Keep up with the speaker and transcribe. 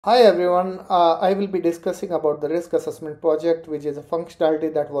Hi everyone, I will be discussing about the risk assessment project, which is a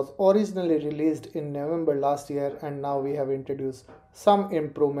functionality that was originally released in November last year, and now we have introduced some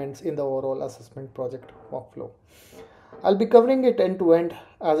improvements in the overall assessment project workflow. I'll be covering it end to end,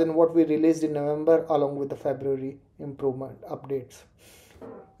 as in what we released in November along with the February improvement updates.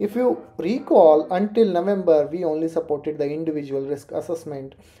 If you recall, until November, we only supported the individual risk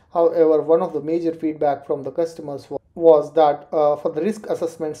assessment. However, one of the major feedback from the customers was that for the risk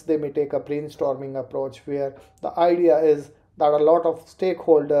assessments, they may take a brainstorming approach where the idea is that a lot of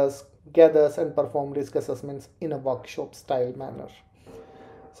stakeholders gathers and perform risk assessments in a workshop style manner.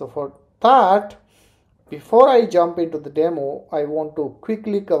 So for that, before I jump into the demo, I want to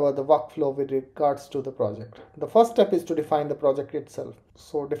quickly cover the workflow with regards to the project. The first step is to define the project itself.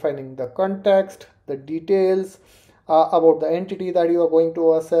 So defining the context, the details about the entity that you are going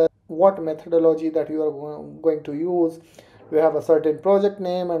to assess, what methodology that you are going to use. You have a certain project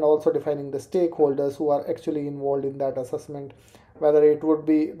name and also defining the stakeholders who are actually involved in that assessment, whether it would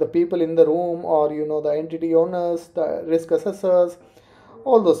be the people in the room or the entity owners, the risk assessors,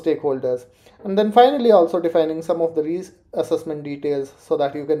 all those stakeholders. And then finally also defining some of the risk assessment details so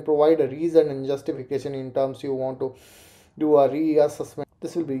that you can provide a reason and justification in terms you want to do a reassessment.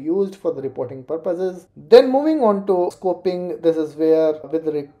 This will be used for the reporting purposes. Then moving on to scoping, this is where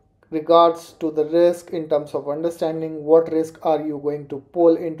with regards to the risk in terms of understanding what risk are you going to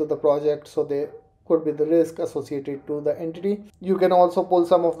pull into the project, so they could be the risk associated to the entity. You can also pull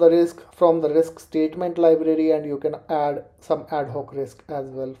some of the risk from the risk statement library, and you can add some ad hoc risk as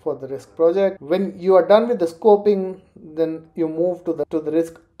well for the risk project. When you are done with the scoping, then you move to the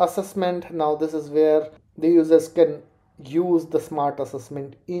risk assessment. Now this is where the users can use the smart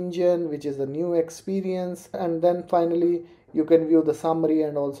assessment engine, which is a new experience, and then finally you can view the summary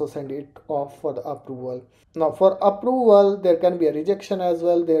and also send it off for the approval. Now for approval, there can be a rejection as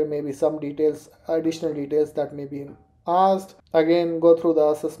well. There may be some details, additional details that may be asked. Again, go through the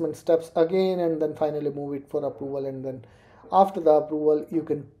assessment steps again and then finally move it for approval, and then after the approval you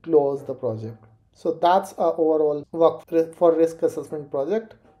can close the project. So that's our overall work for risk assessment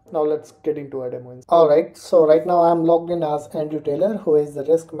project. Now let's get into a demo. Alright, so right now I'm logged in as Andrew Taylor, who is the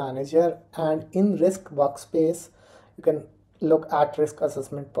risk manager, and in risk workspace you can look at risk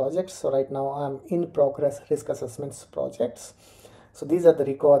assessment projects. So right now I'm in progress risk assessments projects. So these are the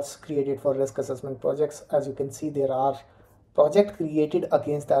records created for risk assessment projects. As you can see, there are project created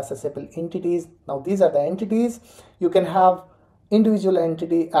against the assessable entities. Now these are the entities. You can have individual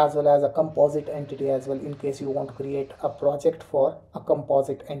entity as well as a composite entity as well, in case you want to create a project for a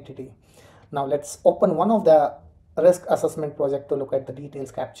composite entity. Now let's open one of the risk assessment project to look at the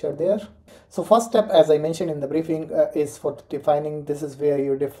details captured there. So first step, as I mentioned in the briefing, is for defining. This is where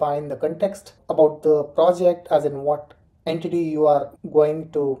you define the context about the project, as in what entity you are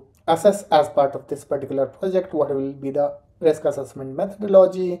going to assess as part of this particular project, what will be the risk assessment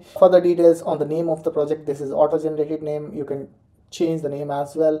methodology. Further details on the name of the project. This is auto-generated name. You can change the name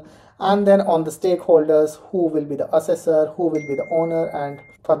as well. And then on the stakeholders, who will be the assessor, who will be the owner, and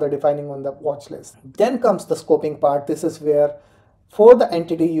further defining on the watch list. Then comes the scoping part. This is where for the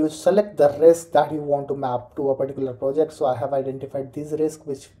entity you select the risk that you want to map to a particular project. So I have identified these risks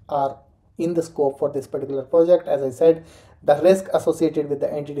which are in the scope for this particular project. As I said, the risk associated with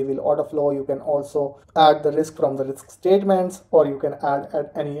the entity will auto flow. You can also add the risk from the risk statements, or you can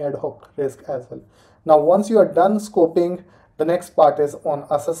add any ad hoc risk as well. Now once you are done scoping, the next part is on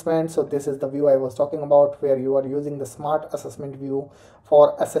assessment. So this is the view I was talking about, where you are using the smart assessment view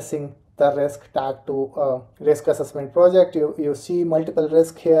for assessing the risk tag to risk assessment project. You see multiple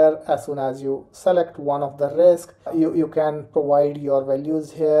risk here. As soon as you select one of the risk, you can provide your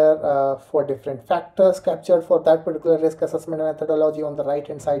values here for different factors captured for that particular risk assessment methodology. On the right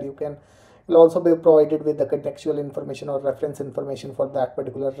hand side, you'll also be provided with the contextual information or reference information for that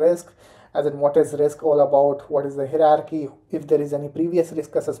particular risk, as in what is risk all about, what is the hierarchy, if there is any previous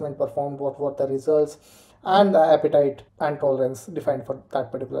risk assessment performed, what were the results, and the appetite and tolerance defined for that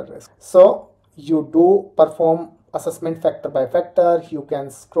particular risk. So you do perform assessment factor by factor. You can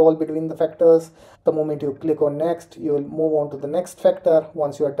scroll between the factors. The moment you click on next, you will move on to the next factor.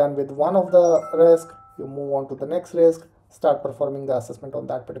 Once you are done with one of the risk, you move on to the next risk, start performing the assessment on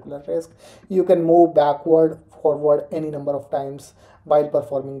that particular risk. You can move backward, forward any number of times while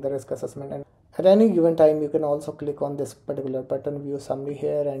performing the risk assessment. And at any given time, you can also click on this particular button, view summary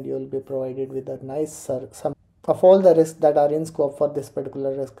here, and you will be provided with a nice summary of all the risks that are in scope for this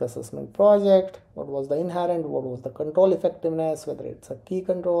particular risk assessment project. What was the inherent, what was the control effectiveness, whether it's a key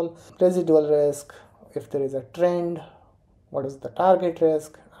control, residual risk, if there is a trend, what is the target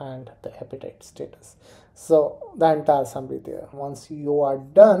risk, and the appetite status. So the entire summary there. Once you are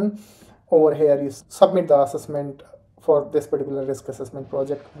done, over here you submit the assessment for this particular risk assessment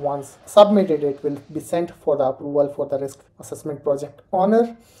project. Once submitted, it will be sent for the approval for the risk assessment project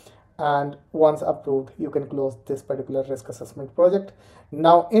owner, and once approved, you can close this particular risk assessment project.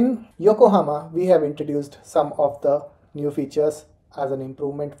 Now in Yokohama, we have introduced some of the new features as an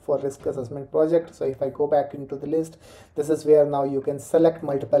improvement for risk assessment project. So if I go back into the list, this is where now you can select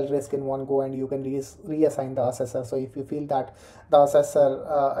multiple risk in one go, and you can reassign the assessor. So if you feel that the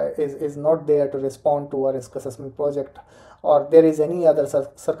assessor is not there to respond to a risk assessment project, or there is any other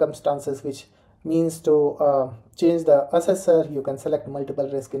circumstances which means to change the assessor, you can select multiple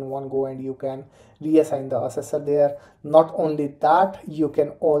risk in one go and you can reassign the assessor there. Not only that, you can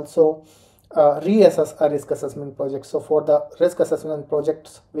also reassess a risk assessment project. So for the risk assessment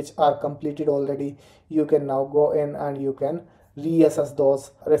projects which are completed already, you can now go in and you can reassess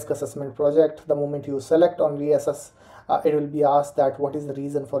those risk assessment project. The moment you select on reassess, it will be asked that what is the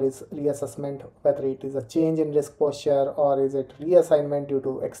reason for its reassessment, whether it is a change in risk posture, or is it reassignment due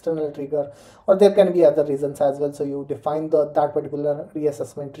to external trigger, or there can be other reasons as well. So you define that particular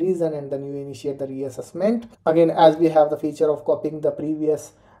reassessment reason, and then you initiate the reassessment. Again, as we have the feature of copying the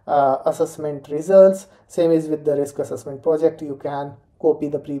previous assessment results, same is with the risk assessment project. You can copy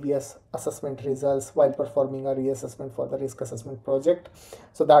the previous assessment results while performing a reassessment for the risk assessment project.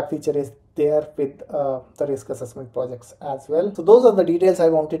 So that feature is there with the risk assessment projects as well. So those are the details I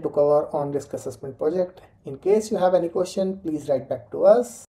wanted to cover on risk assessment project. In case you have any question, please write back to us.